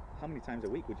 So how many times a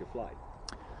week would you fly?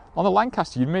 On the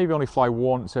Lancaster, you'd maybe only fly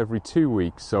once every 2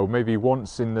 weeks, so maybe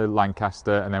once in the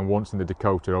Lancaster and then once in the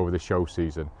Dakota over the show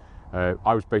season.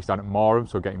 I was based down at Marham,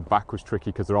 so getting back was tricky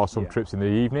because there are some trips in the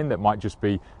evening that might just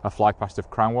be a fly past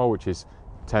of Cranwell, which is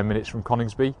 10 minutes from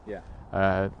Coningsby.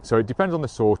 So it depends on the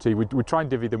sortie. We'd try and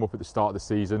divvy them up at the start of the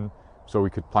season so we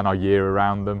could plan our year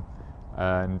around them.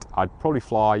 And I'd probably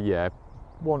fly,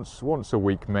 once a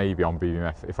week maybe on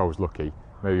BBMF if I was lucky,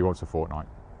 maybe once a fortnight.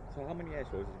 So how many air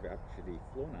shows have you actually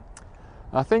flown at?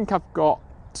 I think I've got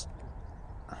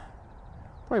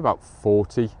probably about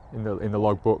 40 in the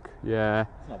logbook. Yeah.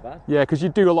 That's not bad. Yeah, because you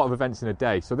do a lot of events in a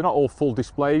day, so they're not all full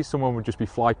displays. Some of them would just be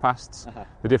fly pasts.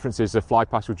 The difference is a fly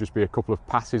past would just be a couple of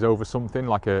passes over something,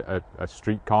 like a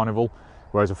street carnival,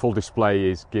 whereas a full display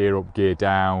is gear up, gear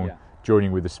down,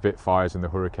 joining with the Spitfires and the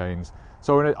Hurricanes.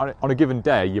 So on a given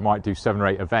day, you might do 7 or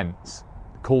 8 events,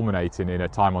 culminating in a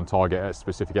time on target at a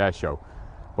specific air show.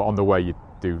 But on the way, you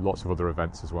do lots of other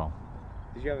events as well.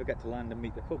 Did you ever get to land and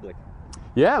meet the public?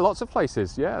 Yeah, lots of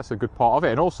places. Yeah, that's a good part of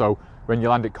it. And also, when you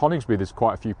land at Coningsby, there's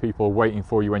quite a few people waiting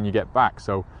for you when you get back.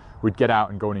 So we'd get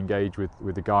out and go and engage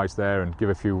with the guys there and give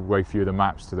a few of the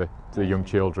maps to the young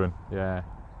children. Yeah.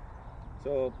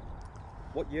 So,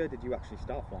 what year did you actually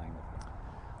start flying with?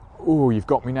 Oh, you've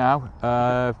got me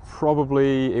now.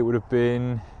 Probably it would have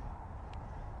been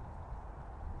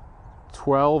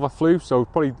 12 I flew, so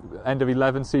probably end of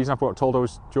 11 season I got told I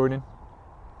was joining.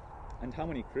 And how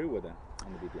many crew were there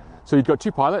on the BBMF? So you'd got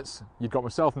 2 pilots, you'd got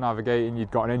myself navigating,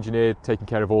 you'd got an engineer taking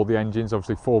care of all the engines,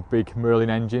 obviously 4 big Merlin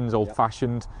engines,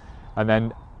 old-fashioned, and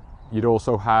then you'd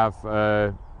also have,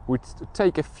 we'd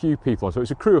take a few people on, so it's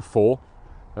a crew of 4,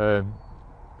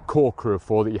 core crew of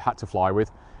 4 that you had to fly with,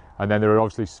 and then there are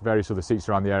obviously various other seats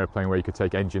around the aeroplane where you could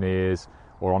take engineers,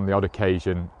 or on the odd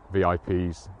occasion,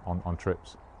 VIPs on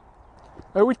trips.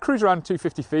 We'd cruise around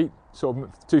 250 feet, sort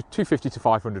of 250 to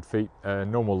 500 feet,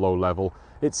 normal low level.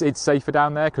 It's safer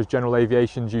down there because general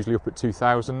aviation's usually up at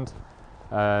 2,000.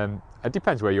 It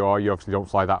depends where you are. You obviously don't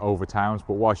fly that over towns,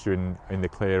 but whilst you're in the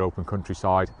clear open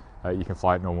countryside, you can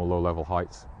fly at normal low level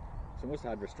heights. So you must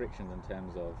have had restrictions in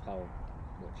terms of how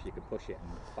much you could push it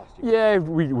and fast you could. Yeah,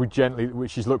 we gently,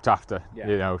 which is looked after. Yeah.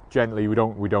 You know, gently. We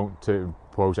don't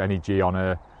pose any G on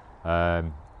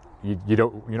her. You're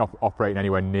not operating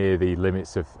anywhere near the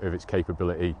limits of its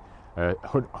capability.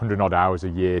 100 odd hours a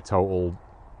year total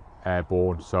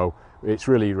airborne, so it's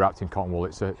really wrapped in cotton wool.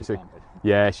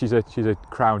 She's a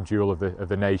crown jewel of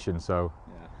the nation, so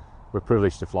we're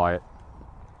privileged to fly it.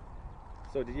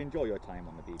 So did you enjoy your time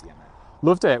on the BBMF?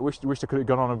 Loved it. Wished I could have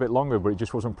gone on a bit longer, but it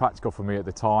just wasn't practical for me at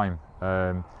the time.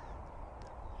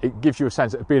 It gives you a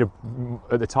sense of being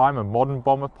at the time a modern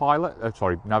bomber pilot,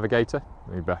 navigator.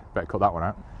 You better cut that one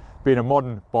out. Being a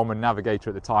modern bomber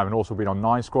navigator at the time and also being on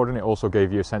 9 Squadron, it also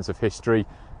gave you a sense of history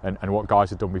and what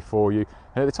guys had done before you.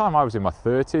 And at the time I was in my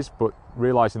 30s, but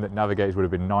realising that navigators would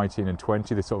have been 19 and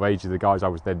 20, the sort of age of the guys I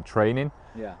was then training,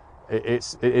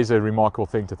 it is a remarkable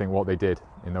thing to think what they did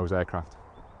in those aircraft.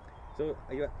 So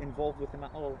are you involved with them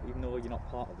at all, even though you're not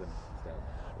part of them still?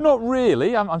 Not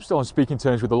really. I'm still on speaking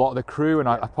terms with a lot of the crew, and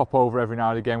I pop over every now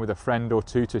and again with a friend or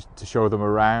two to show them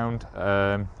around.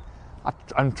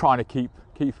 I'm trying to keep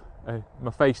my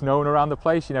face known around the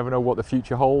place. You never know what the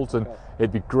future holds, and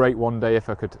it'd be great one day if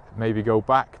I could maybe go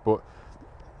back, but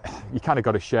you kind of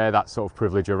got to share that sort of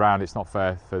privilege around. It's not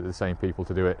fair for the same people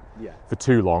to do it for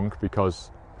too long, because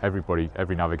every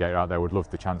navigator out there would love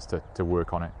the chance to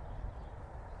work on it.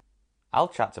 Al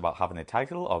chats about having the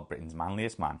title of Britain's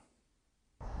manliest man.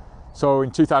 So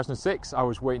in 2006 I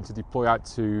was waiting to deploy out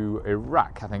to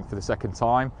Iraq, I think for the second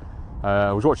time.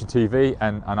 I was watching TV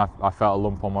and I felt a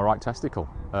lump on my right testicle.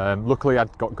 Luckily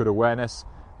I'd got good awareness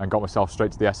and got myself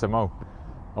straight to the SMO.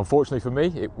 Unfortunately for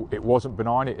me, it wasn't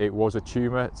benign, it was a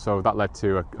tumour, so that led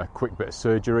to a quick bit of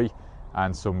surgery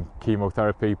and some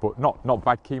chemotherapy, but not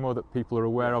bad chemo that people are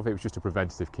aware of. It was just a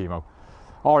preventative chemo.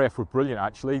 RAF were brilliant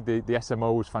actually, the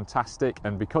SMO was fantastic,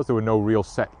 and because there were no real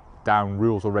set down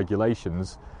rules or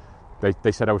regulations,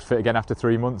 they said I was fit again after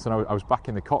 3 months, and I was back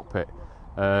in the cockpit.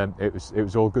 It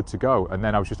was all good to go, and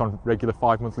then I was just on regular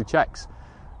 5 monthly checks,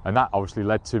 and that obviously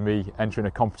led to me entering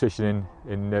a competition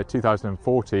in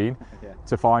 2014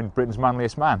 to find Britain's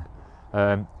manliest man.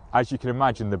 As you can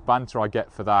imagine, the banter I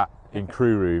get for that in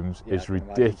crew rooms is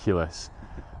ridiculous.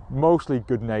 Mostly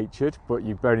good-natured, but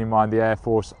you bear in mind the Air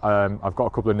Force, I've got a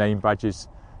couple of name badges.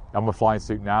 I'm a flying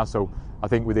suit now, so I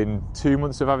think within 2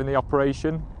 months of having the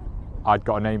operation, I'd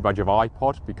got a name badge of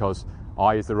iPod, because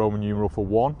I is the Roman numeral for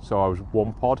one, so I was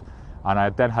one pod, and I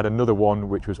then had another one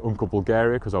which was Uncle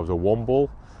Bulgaria, because I was a one ball.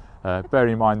 Bear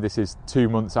in mind this is 2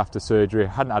 months after surgery. I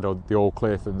hadn't had the all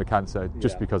clear from the cancer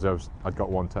just because I'd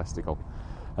got one testicle.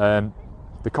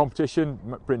 The competition,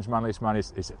 Britain's manliest man,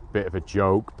 is a bit of a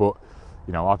joke, but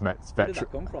you know, I've met veterans. Where did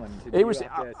that come from? Did you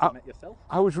submit yourself?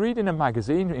 I was reading a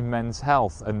magazine in Men's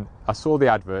Health, and I saw the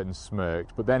advert and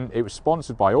smirked, but then it was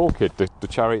sponsored by Orchid, the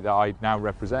charity that I now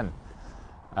represent.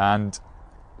 And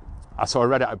so I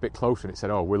read it a bit closer, and it said,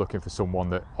 oh, we're looking for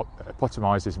someone that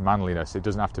epitomises manliness. It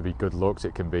doesn't have to be good looks,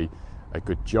 it can be a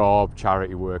good job,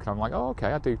 charity work. And I'm like, oh,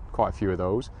 okay, I do quite a few of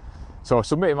those. So I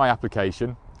submitted my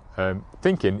application,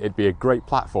 thinking it'd be a great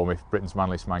platform if Britain's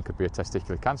manliest man could be a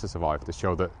testicular cancer survivor, to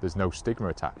show that there's no stigma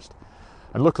attached.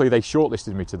 And luckily they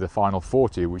shortlisted me to the final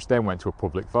 40, which then went to a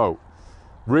public vote.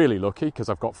 Really lucky, because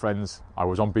I've got friends, I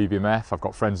was on BBMF, I've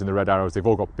got friends in the Red Arrows, they've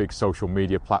all got big social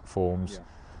media platforms,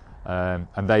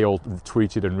 and they all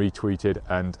tweeted and retweeted,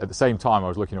 and at the same time I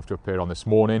was lucky enough to appear on This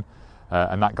Morning,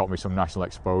 and that got me some national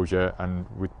exposure, and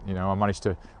I managed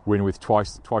to win with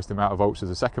twice the amount of votes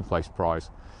as a second place prize.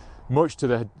 Much to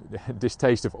the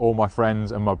distaste of all my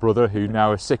friends and my brother, who now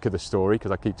are sick of the story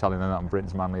because I keep telling them that I'm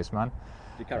Britain's manliest man.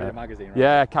 You carry a magazine around?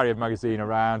 Yeah, carry a magazine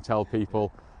around, tell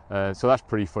people. So that's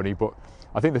pretty funny. But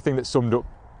I think the thing that summed up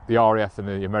the RAF and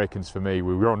the Americans for me,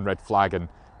 we were on Red Flag and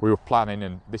we were planning,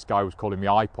 and this guy was calling me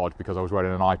iPod because I was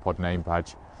wearing an iPod name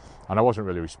badge. And I wasn't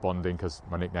really responding because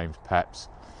my nickname's Peps.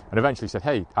 And eventually said,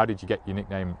 hey, how did you get your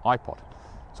nickname iPod?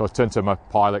 So I turned to my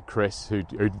pilot, Chris, who'd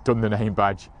done the name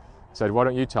badge. Said, why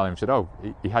don't you tell him? He said, oh,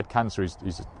 he had cancer,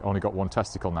 he's only got one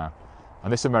testicle now.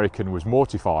 And this American was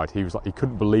mortified. He was like, he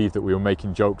couldn't believe that we were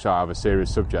making jokes out of a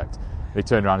serious subject. And he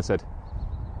turned around and said,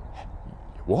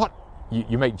 what?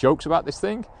 You make jokes about this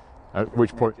thing? At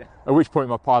which point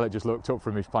my pilot just looked up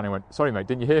from his plane and went, sorry mate,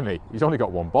 didn't you hear me? He's only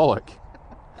got one bollock.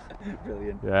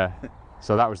 Brilliant. Yeah.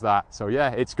 So that was that. So yeah,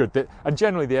 it's good. And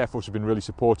generally the Air Force have been really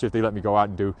supportive. They let me go out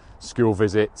and do school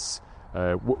visits,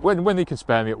 when they can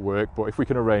spare me at work, but if we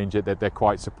can arrange it, they're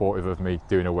quite supportive of me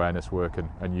doing awareness work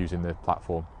and using the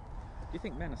platform. Do you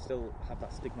think men still have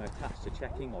that stigma attached to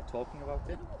checking or talking about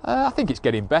it? I think it's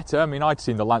getting better. I mean, I'd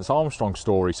seen the Lance Armstrong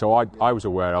story, so I was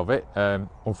aware of it.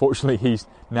 Unfortunately, he's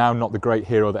now not the great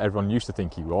hero that everyone used to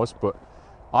think he was, but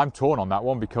I'm torn on that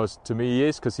one, because to me he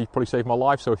is, because he probably saved my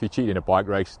life. So if you cheat in a bike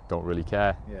race, don't really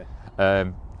care.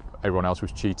 Yeah. Everyone else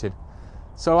was cheating.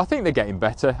 So I think they're getting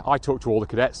better. I talk to all the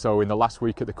cadets, so in the last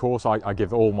week at the course I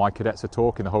give all my cadets a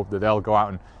talk in the hope that they'll go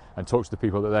out and talk to the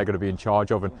people that they're going to be in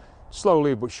charge of, and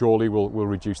slowly but surely we'll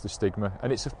reduce the stigma.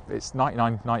 And it's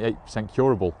 98%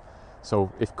 curable,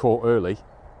 so if caught early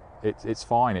it's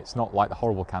fine. It's not like the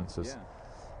horrible cancers.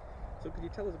 Yeah. So could you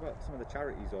tell us about some of the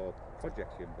charities or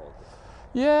projects you're involved with?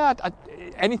 Yeah,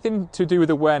 anything to do with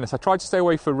awareness. I try to stay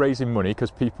away for raising money,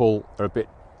 because people are a bit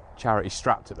charity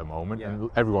strapped at the moment,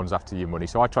 and everyone's after your money,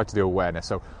 so I try to do awareness.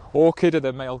 So Orchid are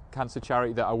the male cancer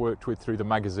charity that I worked with through the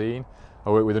magazine.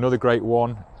 I worked with another great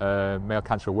one, male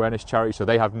cancer awareness charity, so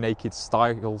they have naked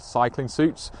style cycling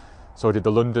suits. So I did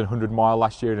the London 100 mile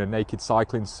last year in a naked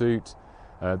cycling suit.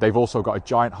 They've also got a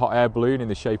giant hot air balloon in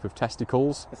the shape of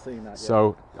testicles. I've seen that, yeah.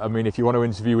 So I mean, if you want to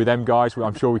interview with them guys,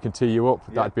 I'm sure we can tee you up.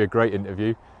 That'd be a great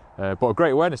interview. But a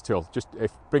great awareness tool. Just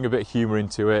bring a bit of humour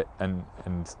into it and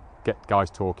get guys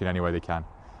talking any way they can.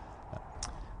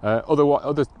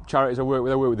 Other charities I work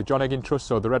with the John Eggin Trust.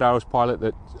 So the Red Arrows pilot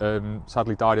that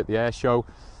sadly died at the air show,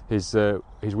 his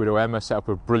widow Emma set up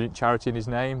a brilliant charity in his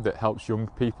name that helps young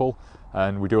people,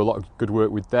 and we do a lot of good work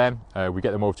with them. We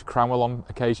get them over to Cranwell on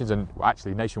occasions, and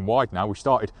actually nationwide now. We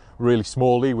started really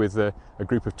smallly with a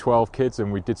group of 12 kids,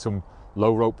 and we did some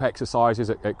low rope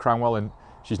exercises at Cranwell, and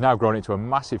she's now grown into a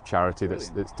massive charity that's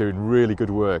doing really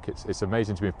good work. It's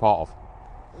amazing to be a part of.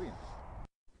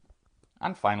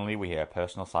 And finally, we hear a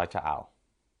personal side to Al.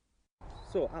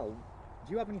 So, Al,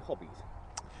 do you have any hobbies?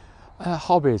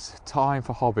 Hobbies, time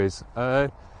for hobbies.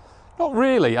 Not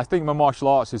really. I think my martial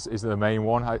arts is the main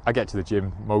one. I get to the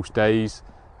gym most days,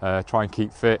 try and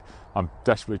keep fit. I'm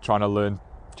desperately trying to learn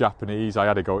Japanese. I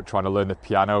had to go at trying to learn the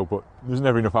piano, but there's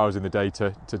never enough hours in the day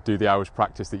to do the hours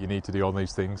practice that you need to do on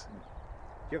these things. Do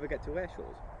you ever get to air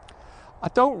shows? I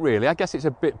don't really. I guess it's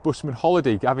a bit Busman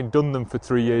holiday. Having done them for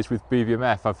 3 years with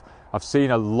BBMF, I've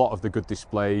seen a lot of the good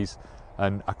displays,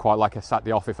 and I quite like a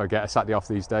Saturday off if I get a Saturday off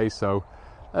these days. So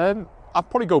I'll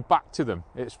probably go back to them.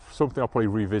 It's something I'll probably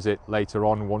revisit later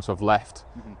on once I've left,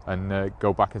 and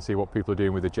go back and see what people are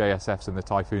doing with the JSFs and the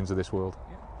Typhoons of this world.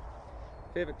 Yeah.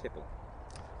 Favourite tipple?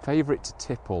 Favourite to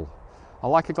tipple? I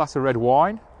like a glass of red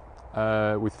wine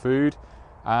with food,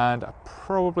 and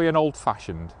probably an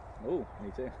old-fashioned. Oh, me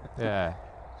too. Yeah.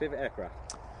 Favourite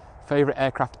aircraft? Favourite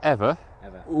aircraft ever?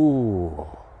 Ever. Ooh.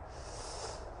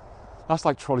 That's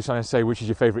like probably trying to say which is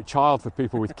your favourite child for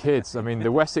people with kids. I mean,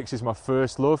 the Wessex is my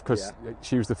first love because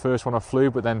she was the first one I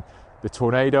flew, but then the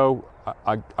Tornado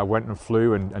I went and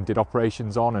flew and did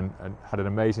operations on and had an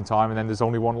amazing time, and then there's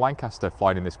only one Lancaster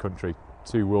flying in this country,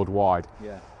 2 worldwide.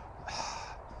 Yeah.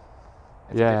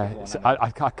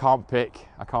 I can't pick.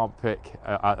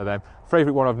 Out of them.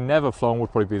 Favourite one I've never flown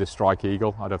would probably be the Strike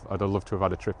Eagle. I'd have loved to have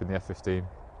had a trip in the F-15.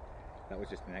 That was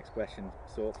just the next question.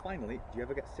 So finally, do you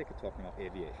ever get sick of talking about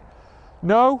aviation?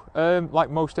 No, like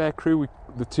most air crew,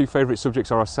 the 2 favourite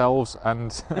subjects are ourselves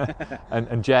and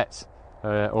and jets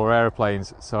or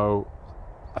aeroplanes. So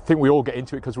I think we all get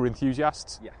into it because we're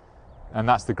enthusiasts. Yeah. And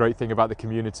that's the great thing about the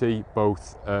community,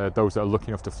 both those that are lucky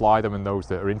enough to fly them and those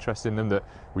that are interested in them, that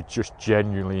we just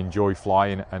genuinely enjoy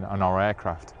flying and our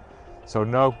aircraft. So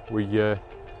no,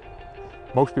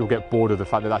 most people get bored of the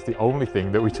fact that that's the only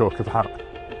thing that we talk about.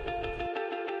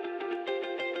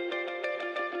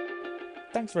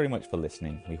 Thanks very much for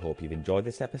listening. We hope you've enjoyed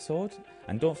this episode.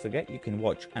 And don't forget, you can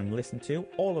watch and listen to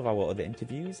all of our other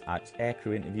interviews at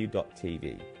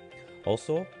aircrewinterview.tv.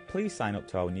 Also, please sign up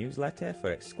to our newsletter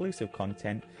for exclusive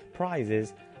content,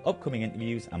 prizes, upcoming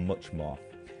interviews and much more.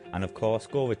 And of course,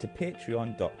 go over to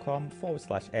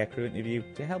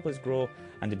patreon.com/aircrewinterview to help us grow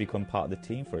and to become part of the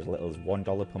team for as little as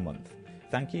 $1 per month.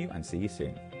 Thank you and see you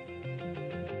soon.